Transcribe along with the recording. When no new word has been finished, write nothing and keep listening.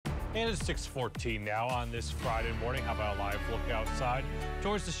And it's 6:14 now on this Friday morning. How about a live look outside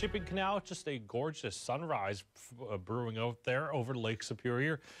towards the shipping canal? Just a gorgeous sunrise brewing out there over Lake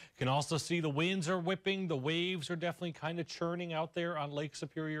Superior. You can also see the winds are whipping. The waves are definitely kind of churning out there on Lake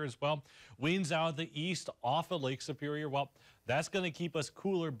Superior as well. Winds out of the east off of Lake Superior. Well, that's going to keep us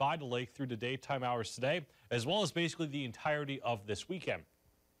cooler by the lake through the daytime hours today, as well as basically the entirety of this weekend.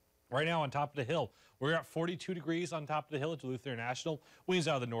 Right now on top of the hill, we're at 42 degrees on top of the hill at Duluth International. Winds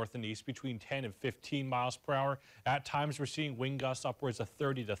out of the north and east between 10 and 15 miles per hour. At times, we're seeing wind gusts upwards of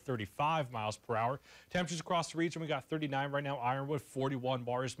 30 to 35 miles per hour. Temperatures across the region, we got 39 right now, Ironwood, 41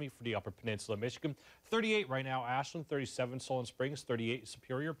 Marsmeet for the Upper Peninsula of Michigan, 38 right now, Ashland, 37 Solon Springs, 38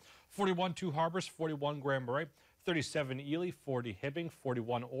 Superior, 41 Two Harbors, 41 Grand Marais, 37 Ely, 40 Hibbing,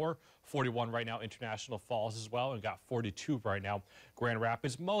 41 Orr, 41 right now International Falls as well, and got 42 right now Grand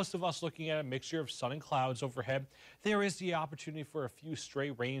Rapids. Most of us looking at a mixture of sun and clouds overhead. There is the opportunity for a few stray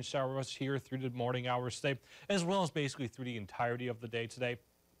rain showers here through the morning hours today, as well as basically through the entirety of the day today.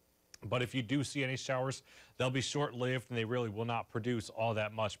 But if you do see any showers, they'll be short-lived and they really will not produce all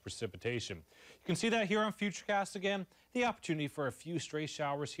that much precipitation. You can see that here on Futurecast again, the opportunity for a few stray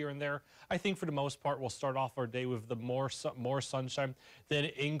showers here and there. I think for the most part, we'll start off our day with the more sunshine, then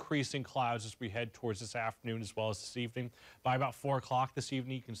increasing clouds as we head towards this afternoon as well as this evening. By about 4 o'clock this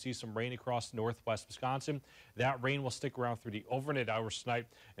evening, you can see some rain across northwest Wisconsin. That rain will stick around through the overnight hours tonight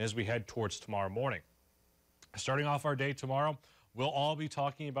and as we head towards tomorrow morning. Starting off our day tomorrow, we'll all be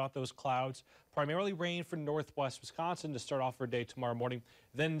talking about those clouds, primarily rain for northwest Wisconsin to start off our day tomorrow morning.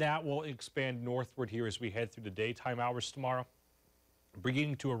 Then that will expand northward here as we head through the daytime hours tomorrow,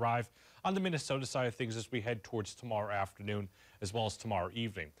 beginning to arrive on the Minnesota side of things as we head towards tomorrow afternoon as well as tomorrow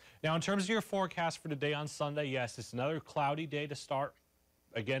evening. Now, in terms of your forecast for today on Sunday, yes, it's another cloudy day to start.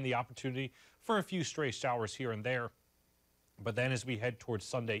 Again, the opportunity for a few stray showers here and there. But then as we head towards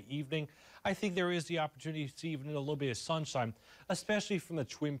Sunday evening, I think there is the opportunity to see even a little bit of sunshine, especially from the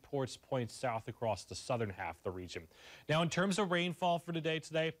Twin Ports point south across the southern half of the region. Now, in terms of rainfall for the day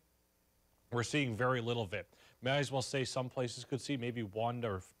today, we're seeing very little of it. May as well say some places could see maybe 1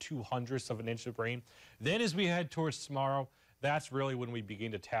 or 2/100ths of an inch of rain. Then as we head towards tomorrow, that's really when we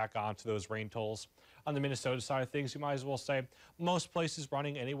begin to tack on to those rain totals. On the Minnesota side of things, you might as well say most places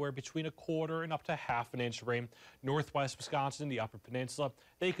running anywhere between 1/4 and up to 1/2 inch of rain. Northwest Wisconsin, the Upper Peninsula,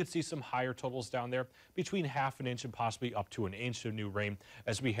 they could see some higher totals down there between 1/2 inch and possibly up to 1 inch of new rain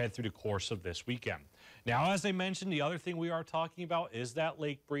as we head through the course of this weekend. Now, as I mentioned, the other thing we are talking about is that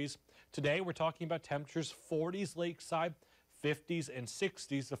lake breeze. Today, we're talking about temperatures 40s lakeside, 50s and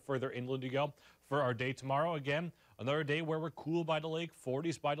 60s the further inland you go. For our day tomorrow, again, another day where we're cool by the lake,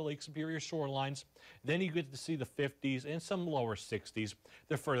 40s by the Lake Superior shorelines. Then you get to see the 50s and some lower 60s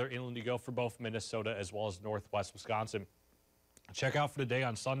the further inland you go for both Minnesota as well as northwest Wisconsin. Check out for the day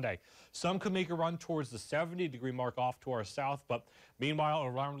on Sunday. Some could make a run towards the 70-degree mark off to our south, but meanwhile,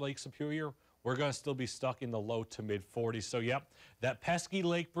 around Lake Superior, we're going to still be stuck in the low to mid 40s. So, yep, that pesky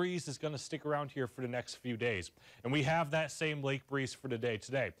lake breeze is going to stick around here for the next few days. And we have that same lake breeze for the day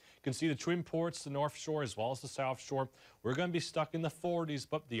today. You can see the Twin Ports, the North Shore, as well as the South Shore. We're going to be stuck in the 40s,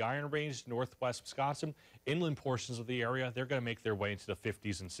 but the Iron Range, northwest Wisconsin, inland portions of the area, they're going to make their way into the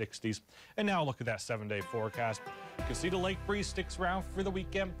 50s and 60s. And now look at that 7-day forecast. You can see the lake breeze sticks around for the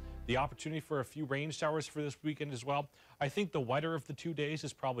weekend. The opportunity for a few rain showers for this weekend as well. I think the wetter of the 2 days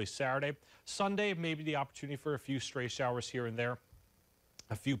is probably Saturday. Sunday, maybe the opportunity for a few stray showers here and there.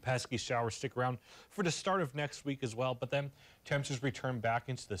 A few pesky showers stick around for the start of next week as well. But then temperatures return back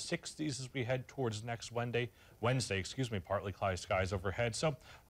into the 60s as we head towards next Wednesday, partly cloudy skies overhead. So